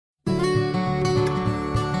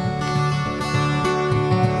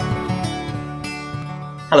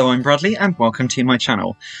Hello, I'm Bradley and welcome to my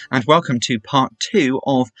channel, and welcome to part 2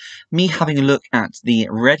 of me having a look at the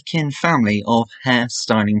Redken family of hair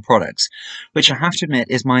styling products, which I have to admit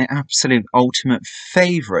is my absolute ultimate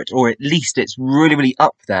favourite, or at least it's really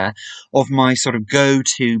up there of my sort of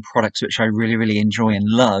go-to products which I really enjoy and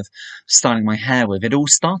love styling my hair with. It all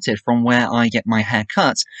started from where I get my hair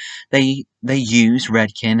cut. They use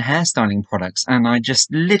Redken hair styling products, and I just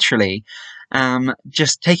literally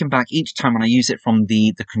just taken back each time when I use it, from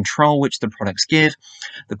the control which the products give,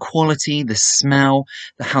 the quality, the smell,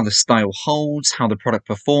 how the style holds, how the product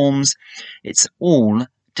performs. It's all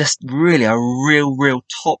just really a real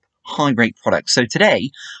top high rate product. So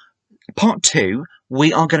today, part 2,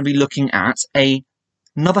 we are going to be looking at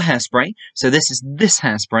another hairspray. So this is this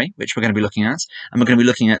hairspray which we're going to be looking at, and we're going to be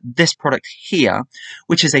looking at this product here,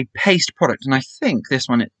 which is a paste product, and I think this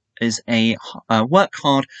one is a work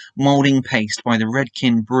hard moulding paste by the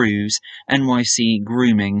Redken Brews NYC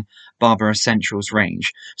Grooming Barber Essentials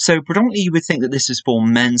range. So predominantly you would think that this is for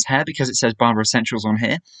men's hair because it says Barber Essentials on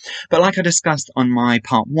here, but like I discussed on my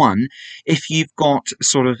part 1, if you've got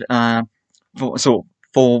sort of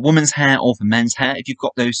for women's hair or for men's hair, if you've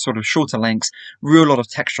got those sort of shorter lengths, real lot of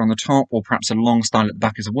texture on the top, or perhaps a long style at the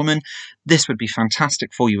back as a woman, this would be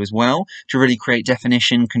fantastic for you as well, to really create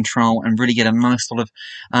definition, control, and really get a nice sort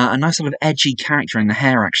of edgy character in the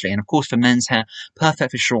hair actually. And of course for men's hair,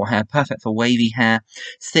 perfect for short hair, perfect for wavy hair,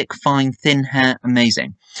 thick, fine, thin hair,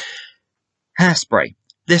 amazing. Hairspray.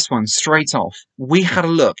 This one, straight off, we had a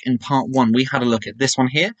look in part 1, we had a look at this one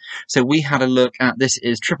here. So we had a look at, this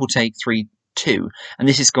is Triple Take 3-2, and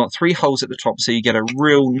this has got 3 holes at the top, so you get a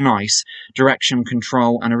real nice direction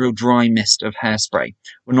control and a real dry mist of hairspray.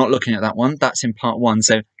 We're not looking at that one, that's in part 1,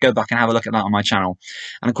 so go back and have a look at that on my channel.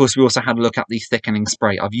 And of course we also had a look at the thickening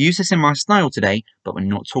spray. I've used this in my style today, but we're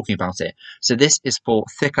not talking about it. So this is for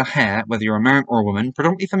thicker hair, whether you're a man or a woman,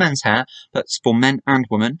 predominantly for men's hair, but it's for men and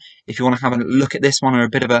women. If you want to have a look at this one or a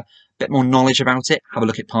bit more knowledge about it, have a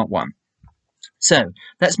look at part 1. So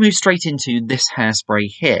let's move straight into this hairspray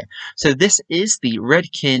here. So this is the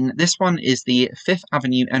Redken, this one is the 5th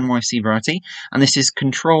Avenue NYC variety, and this is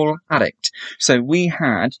Control Addict. So we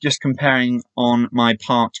had, just comparing on my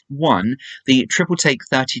part 1, the Triple Take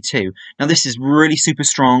 32. Now this is really super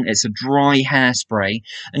strong, it's a dry hairspray,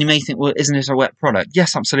 and you may think, well, isn't it a wet product?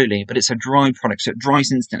 Yes, absolutely, but it's a dry product, so it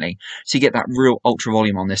dries instantly, so you get that real ultra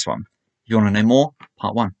volume on this one. If you want to know more,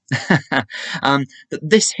 part 1. But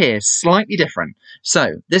this here is slightly different.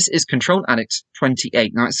 So this is Control Addict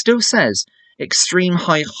 28. Now it still says extreme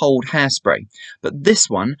high hold hairspray, but this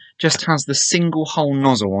one just has the single hole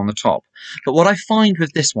nozzle on the top. But what I find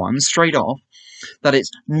with this one, straight off, that it's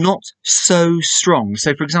not so strong.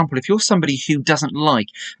 So for example, if you're somebody who doesn't like,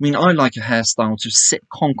 I like a hairstyle to sit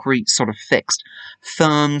concrete, sort of fixed,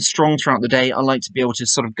 firm, strong throughout the day. I like to be able to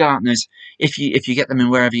sort of go out and those, if you get them in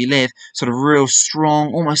wherever you live, sort of real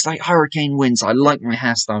strong, almost like hurricane winds. I like my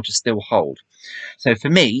hairstyle to still hold. So for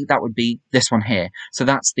me, that would be this one here. So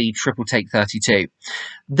that's the Triple Take 32.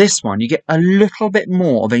 This one, you get a little bit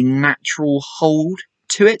more of a natural hold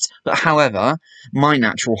to it, but however, my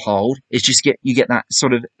natural hold is just you get that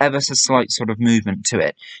sort of ever so slight sort of movement to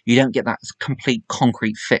it. You don't get that complete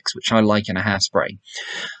concrete fix, which I like in a hairspray.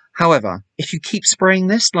 However, if you keep spraying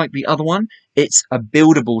this like the other one, it's a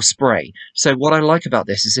buildable spray. So what I like about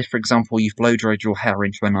this is if, for example, you've blow-dried your hair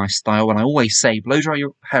into a nice style, and I always say blow-dry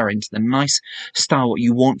your hair into the nice style what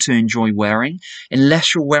you want to enjoy wearing.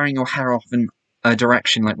 Unless you're wearing your hair off in a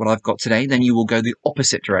direction like what I've got today, then you will go the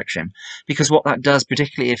opposite direction, because what that does,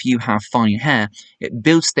 particularly if you have fine hair, it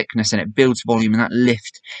builds thickness and it builds volume and that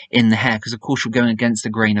lift in the hair, because of course you're going against the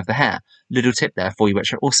grain of the hair. Little tip there for you,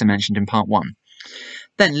 which I also mentioned in part 1.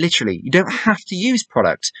 Then literally, you don't have to use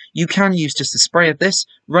product. You can use just a spray of this,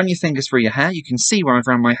 run your fingers through your hair. You can see where I've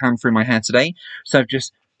run my hand through my hair today. So I've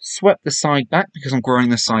just swept the side back because I'm growing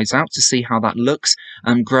the sides out to see how that looks.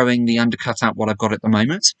 I'm growing the undercut out what I've got at the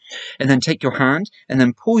moment. And then take your hand and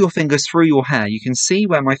then pull your fingers through your hair. You can see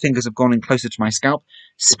where my fingers have gone in closer to my scalp.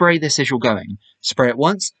 Spray this as you're going. Spray it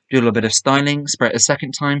once, do a little bit of styling, spray it a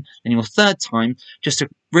second time, then your third time, just to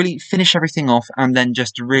really finish everything off, and then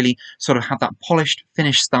just to really sort of have that polished,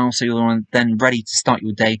 finished style so you're then ready to start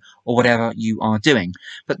your day or whatever you are doing.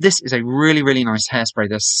 But this is a really nice hairspray.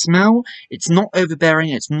 The smell, it's not overbearing,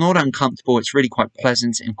 it's not uncomfortable, it's really quite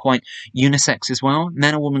pleasant and quite unisex as well.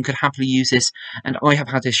 Men or women could happily use this, and I have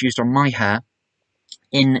had this used on my hair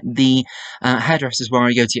in the hairdressers where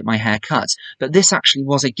I go to get my hair cut. But this actually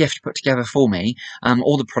was a gift put together for me.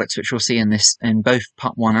 All the products which you'll see in both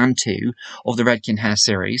part 1 and 2 of the Redken hair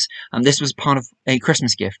series. This was part of a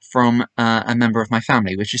Christmas gift from a member of my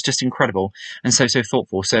family, which is just incredible and so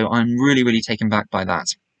thoughtful. So I'm really, really taken back by that.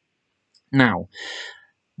 Now,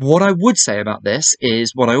 what I would say about this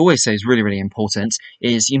is, what I always say is really, really important,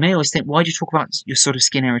 is you may always think, why do you talk about your sort of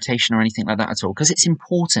skin irritation or anything like that at all? Because it's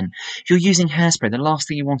important. If you're using hairspray, the last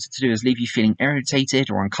thing you want it to do is leave you feeling irritated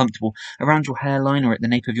or uncomfortable around your hairline or at the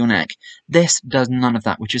nape of your neck. This does none of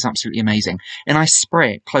that, which is absolutely amazing. And I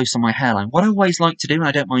spray it close on my hairline. What I always like to do, and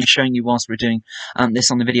I don't mind showing you whilst we're doing this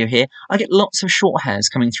on the video here, I get lots of short hairs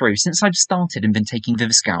coming through. Since I've started and been taking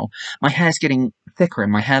Viviscal, my hair's getting thicker in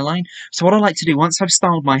my hairline. So what I like to do, once I've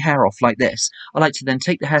styled my hair off like this, I like to then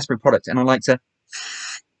take the hairspray product and I like to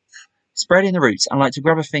spread in the roots. I like to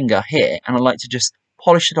grab a finger here and I like to just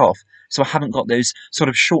polish it off so I haven't got those sort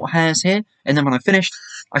of short hairs here. And then when I'm finished,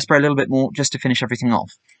 I spray a little bit more just to finish everything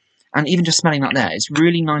off. And even just smelling that there, it's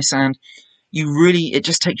really nice, and it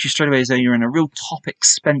just takes you straight away as though you're in a real top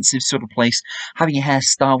expensive sort of place, having your hair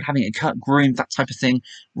styled, having it cut, groomed, that type of thing.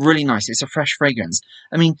 Really nice. It's a fresh fragrance.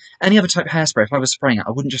 I mean, any other type of hairspray, if I was spraying it,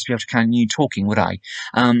 I wouldn't just be able to continue talking, would I?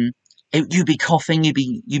 You'd be coughing,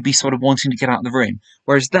 you'd be sort of wanting to get out of the room.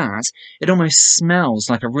 Whereas that, it almost smells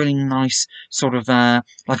like a really nice sort of,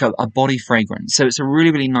 like a body fragrance. So it's a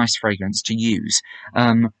really, really nice fragrance to use.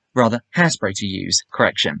 Rather, hairspray to use,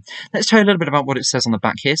 correction. Let's tell you a little bit about what it says on the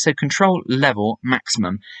back here. So, control level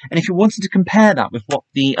maximum. And if you wanted to compare that with what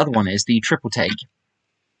the other one is, the triple take,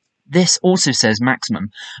 this also says maximum.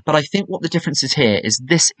 But I think what the difference is here is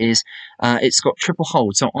this is, it's got triple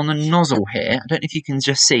hold. So on the nozzle here, I don't know if you can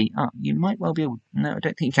just see, you might well be able, no, I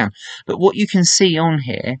don't think you can. But what you can see on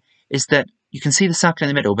here is that you can see the circle in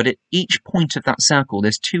the middle, but at each point of that circle,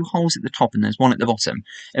 there's 2 holes at the top and there's 1 at the bottom.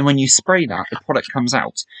 And when you spray that, the product comes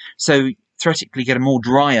out. So theoretically, get a more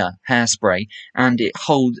drier hairspray, and it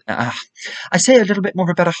holds, I say a little bit more of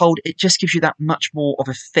a better hold. It just gives you that much more of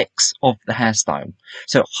a fix of the hairstyle.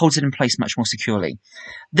 So it holds it in place much more securely.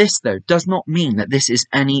 This, though, does not mean that this is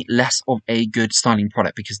any less of a good styling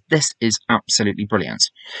product, because this is absolutely brilliant.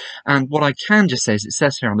 And what I can just say is, it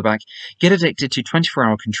says here on the back, get addicted to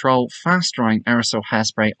 24-hour control, fast-drying aerosol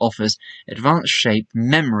hairspray, offers advanced shape,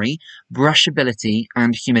 memory, brushability,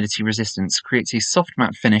 and humidity resistance, creates a soft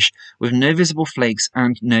matte finish with no visible flakes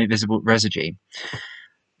and no visible residue.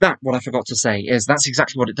 That, what I forgot to say, is that's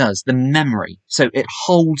exactly what it does, the memory. So it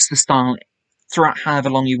holds the style throughout however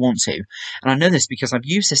long you want to. And I know this because I've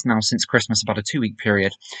used this now since Christmas, about a 2-week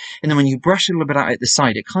period. And then when you brush a little bit out at the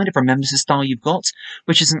side, it kind of remembers the style you've got,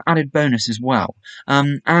 which is an added bonus as well.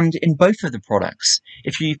 And in both of the products,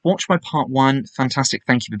 if you've watched my part 1, fantastic,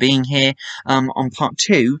 thank you for being here. On part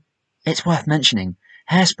 2, it's worth mentioning.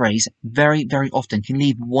 Hairsprays very, very often can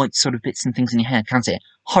leave white sort of bits and things in your hair, can't it?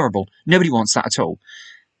 Horrible. Nobody wants that at all.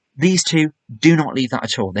 These two do not leave that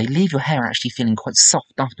at all. They leave your hair actually feeling quite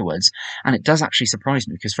soft afterwards, and it does actually surprise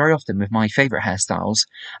me, because very often with my favourite hairstyles,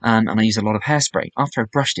 and I use a lot of hairspray, after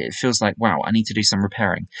I've brushed it, it feels like, wow, I need to do some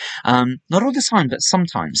repairing. Not all the time, but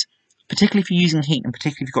sometimes, particularly if you're using heat, and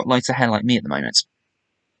particularly if you've got lighter hair like me at the moment.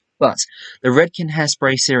 But the Redken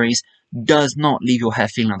hairspray series does not leave your hair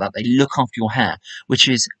feeling like that. They look after your hair, which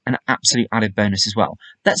is an absolute added bonus as well.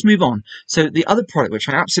 Let's move on. So the other product, which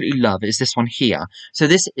I absolutely love, is this one here. So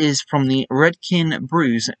this is from the Redken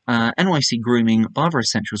Brews NYC Grooming Barber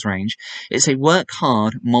Essentials range. It's a work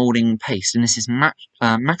hard molding paste, and this is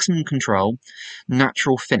maximum control,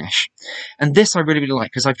 natural finish. And this I really, really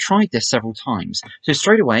like, because I've tried this several times. So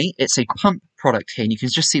straight away, it's a pump product here, and you can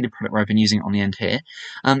just see the product where I've been using it on the end here.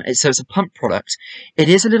 So it's a pump product. It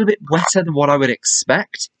is a little bit wetter than what I would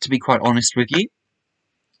expect, to be quite honest with you.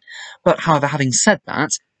 But however, having said that,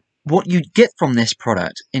 what you get from this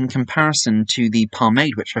product in comparison to the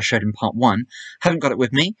pomade, which I showed in part 1, haven't got it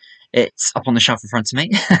with me. It's up on the shelf in front of me.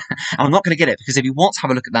 And I'm not going to get it, because if you want to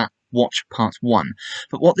have a look at that, watch part 1.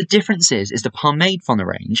 But what the difference is the pomade from the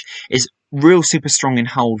range is real super strong in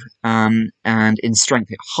hold and in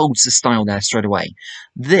strength. It holds the style there straight away.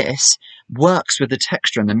 This works with the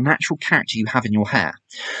texture and the natural character you have in your hair.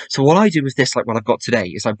 So what I do with this, like what I've got today,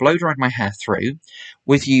 is I blow dried my hair through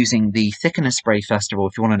with using the thickener spray first of all.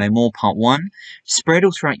 If you want to know more, part 1, spray it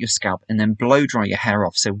all throughout your scalp and then blow dry your hair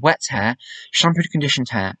off. So wet hair, shampoo to conditioned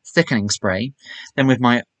hair, thickening spray, then with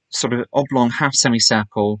my sort of oblong half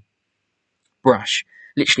semicircle brush,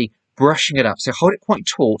 literally brushing it up. So hold it quite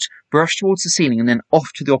taut, brush towards the ceiling, and then off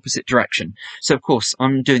to the opposite direction. So of course,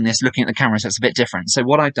 I'm doing this looking at the camera, so it's a bit different. So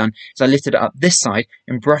what I've done is I lifted it up this side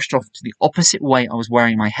and brushed off to the opposite way I was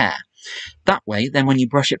wearing my hair. That way, then when you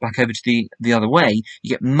brush it back over to the other way, you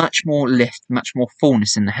get much more lift, much more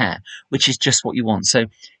fullness in the hair, which is just what you want. So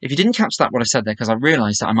if you didn't catch that, what I said there, because I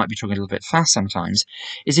realised that I might be talking a little bit fast sometimes,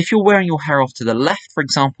 is if you're wearing your hair off to the left, for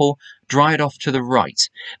example, dry it off to the right,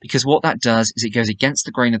 because what that does is it goes against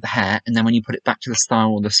the grain of the hair, and then when you put it back to the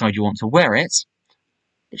style or the side you want to wear it,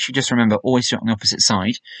 should just remember, always do it on the opposite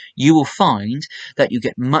side, you will find that you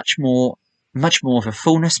get much more of a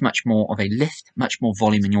fullness, much more of a lift, much more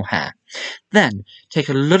volume in your hair. Then take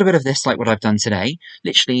a little bit of this, like what I've done today,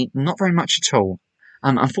 literally not very much at all.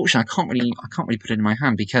 Unfortunately, I can't really put it in my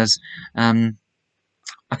hand because I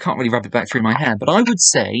can't really rub it back through my hair, but I would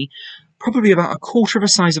say probably about a quarter of the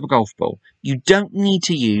size of a golf ball. You don't need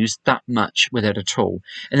to use that much with it at all.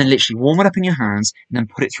 And then literally warm it up in your hands and then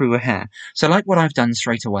put it through your hair. So like what I've done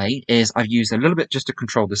straight away is I've used a little bit just to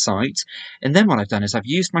control the sides. And then what I've done is I've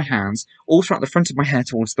used my hands all throughout the front of my hair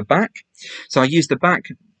towards the back. So I use the back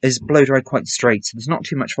is blow dried quite straight, so there's not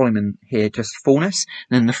too much volume in here, just fullness.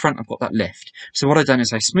 And then in the front I've got that lift. So what I've done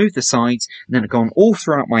is I smoothed the sides and then I've gone all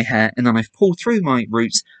throughout my hair and then I've pulled through my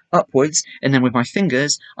roots upwards, and then with my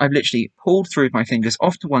fingers I've literally pulled through my fingers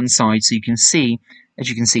off to one side, so you can see, as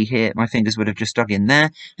you can see here, my fingers would have just dug in there,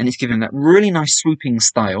 and it's given that really nice swooping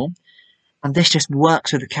style. And this just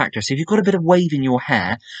works with the character. So if you've got a bit of wave in your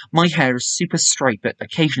hair, my hair is super straight but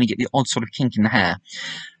occasionally get the odd sort of kink in the hair.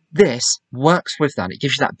 This works with that. It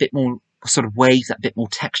gives you that bit more sort of wave, that bit more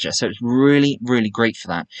texture. So it's really, really great for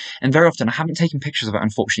that. And very often, I haven't taken pictures of it,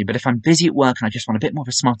 unfortunately, but if I'm busy at work and I just want a bit more of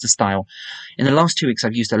a smarter style, in the last 2 weeks,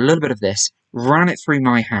 I've used a little bit of this, ran it through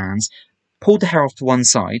my hands, pulled the hair off to one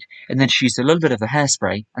side, and then just used a little bit of the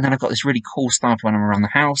hairspray, and then I've got this really cool style when I'm around the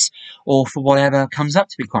house, or for whatever comes up,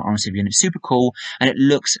 to be quite honest with you, and it's super cool, and it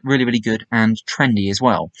looks really, really good and trendy as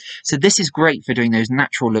well. So this is great for doing those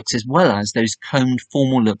natural looks as well as those combed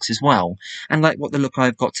formal looks as well, and like what the look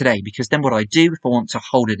I've got today, because then what I do, if I want to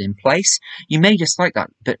hold it in place, you may just like that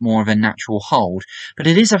bit more of a natural hold, but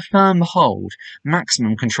it is a firm hold,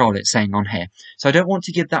 maximum control it's saying on here. So I don't want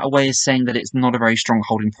to give that away as saying that it's not a very strong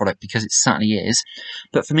holding product, because it's certainly is.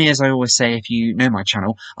 But for me, as I always say, if you know my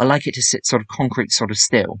channel, I like it to sit sort of concrete, sort of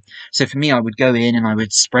still. So for me, I would go in and I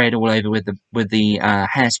would spray it all over with the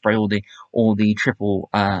hairspray or the triple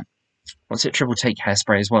triple take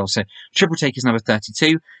hairspray as well. So triple take is number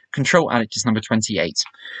 32, control addict is number 28.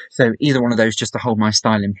 So either one of those just to hold my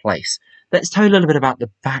style in place. Let's tell you a little bit about the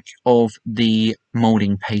back of the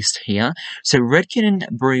moulding paste here. So Redken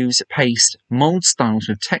brews paste mould styles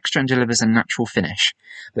with texture and delivers a natural finish,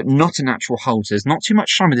 but not a natural hold. So there's not too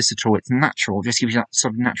much shine with this at all. It's natural, just gives you that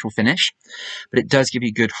sort of natural finish, but it does give you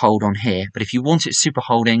a good hold on here. But if you want it super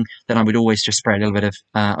holding, then I would always just spray a little bit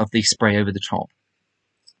of the spray over the top.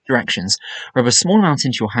 Directions. Rub a small amount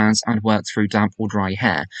into your hands and work through damp or dry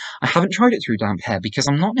hair. I haven't tried it through damp hair because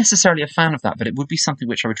I'm not necessarily a fan of that, but it would be something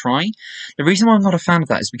which I would try. The reason why I'm not a fan of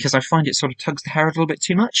that is because I find it sort of tugs the hair a little bit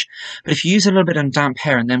too much. But if you use a little bit on damp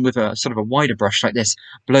hair and then with a sort of a wider brush like this,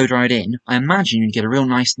 blow dry it in, I imagine you get a real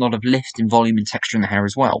nice lot of lift in volume and texture in the hair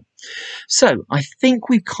as well. So I think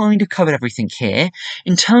we've kind of covered everything here.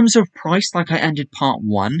 In terms of price, like I ended part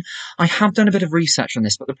 1, I have done a bit of research on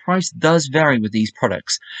this, but the price does vary with these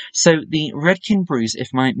products. So the Redken brews,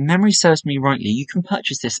 if my memory serves me rightly, you can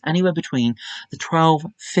purchase this anywhere between the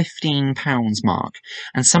 £12–15 mark.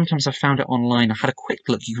 And sometimes I've found it online. I had a quick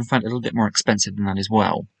look, you can find it a little bit more expensive than that as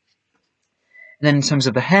well. And then in terms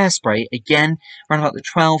of the hairspray, again, around about the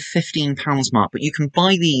 £12–15 mark, but you can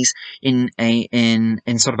buy these in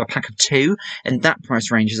sort of a pack of 2, and that price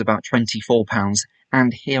range is about £24.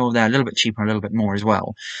 And here or there, a little bit cheaper, a little bit more as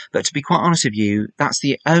well. But to be quite honest with you, that's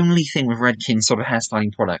the only thing with Redken sort of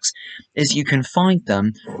hairstyling products, is you can find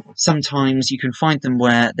them, sometimes you can find them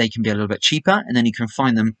where they can be a little bit cheaper, and then you can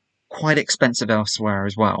find them quite expensive elsewhere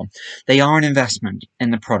as well. They are an investment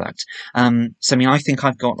in the product. So I mean, I think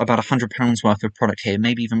I've got about £100 worth of product here,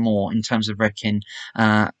 maybe even more in terms of Redken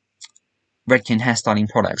hairstyling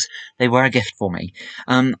products. They were a gift for me.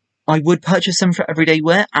 I would purchase them for everyday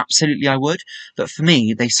wear, absolutely I would, but for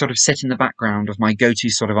me, they sort of sit in the background of my go-to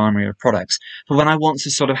sort of armory of products. But when I want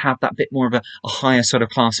to sort of have that bit more of a higher sort of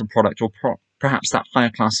class of product, or perhaps that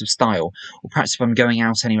higher class of style, or perhaps if I'm going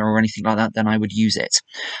out anywhere or anything like that, then I would use it.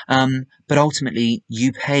 But ultimately,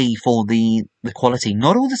 you pay for the quality,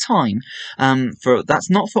 not all the time. That's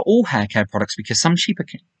not for all hair care products, because some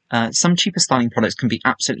cheaper styling products can be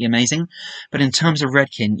absolutely amazing, but in terms of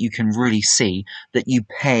Redken, you can really see that you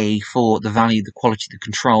pay for the value, the quality, the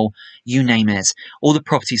control, you name it, all the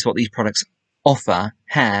properties what these products offer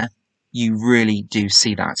hair You really do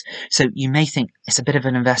see that. So you may think it's a bit of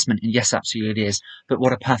an investment, and yes, absolutely it is, but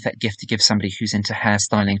what a perfect gift to give somebody who's into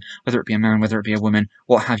hairstyling, whether it be a man, whether it be a woman,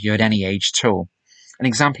 what have you, at any age at all. An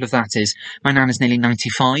example of that is my nan is nearly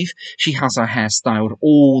 95. She has her hair styled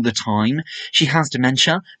all the time. She has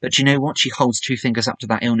dementia, but do you know what? She holds two fingers up to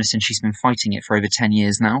that illness, and she's been fighting it for over 10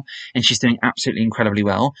 years now, and she's doing absolutely incredibly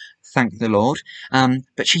well. Thank the Lord.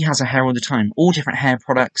 But she has her hair all the time. All different hair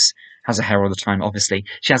products. Has her hair all the time, obviously.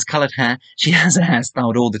 She has coloured hair. She has her hair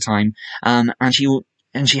styled all the time. And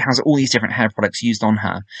she has all these different hair products used on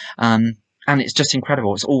her. And it's just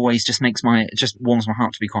incredible. It's always just it just warms my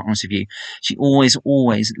heart, to be quite honest with you. She always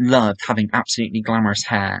loved having absolutely glamorous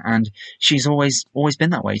hair, and she's always been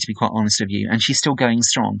that way, to be quite honest with you, and she's still going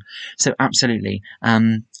strong. So absolutely,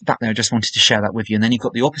 that there, I just wanted to share that with you. And then you've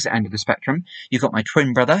got the opposite end of the spectrum. You've got my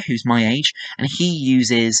twin brother, who's my age, and he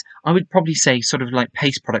uses, I would probably say, sort of like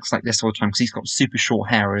paste products like this all the time, because he's got super short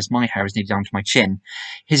hair, whereas my hair is nearly down to my chin.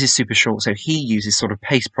 His is super short, so he uses sort of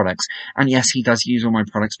paste products. And yes, he does use all my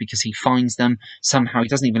products because he finds them somehow. He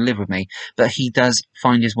doesn't even live with me, but he does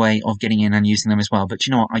find his way of getting in and using them as well. But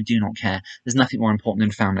you know what? I do not care. There's nothing more important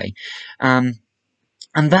than family. And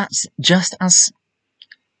that's just as...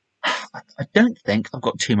 I don't think I've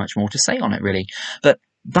got too much more to say on it, really. But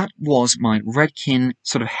that was my Redken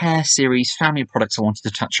sort of hair series family of products I wanted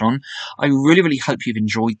to touch on. I really hope you've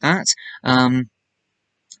enjoyed that.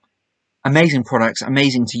 Amazing products,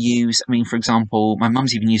 amazing to use. I mean, for example, my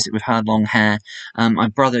mum's even used it with her long hair. My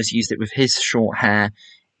brother's used it with his short hair.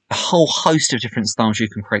 A whole host of different styles you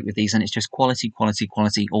can create with these, and it's just quality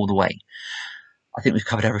all the way. I think we've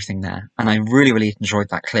covered everything there, and I really enjoyed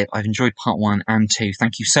that clip. I've enjoyed part 1 and 2.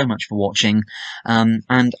 Thank you so much for watching,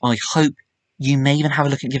 and I hope you may even have a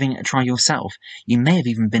look at giving it a try yourself. You may have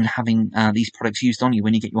even been having these products used on you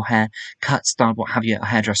when you get your hair cut, styled, what have you, at a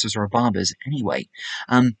hairdresser's or a barber's anyway.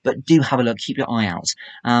 But do have a look, keep your eye out.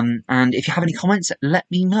 And if you have any comments, let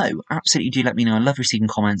me know. Absolutely do let me know. I love receiving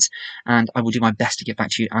comments, and I will do my best to get back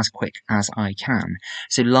to you as quick as I can.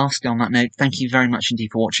 So lastly, on that note, thank you very much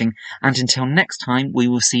indeed for watching, and until next time, we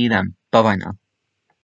will see you then. Bye-bye now.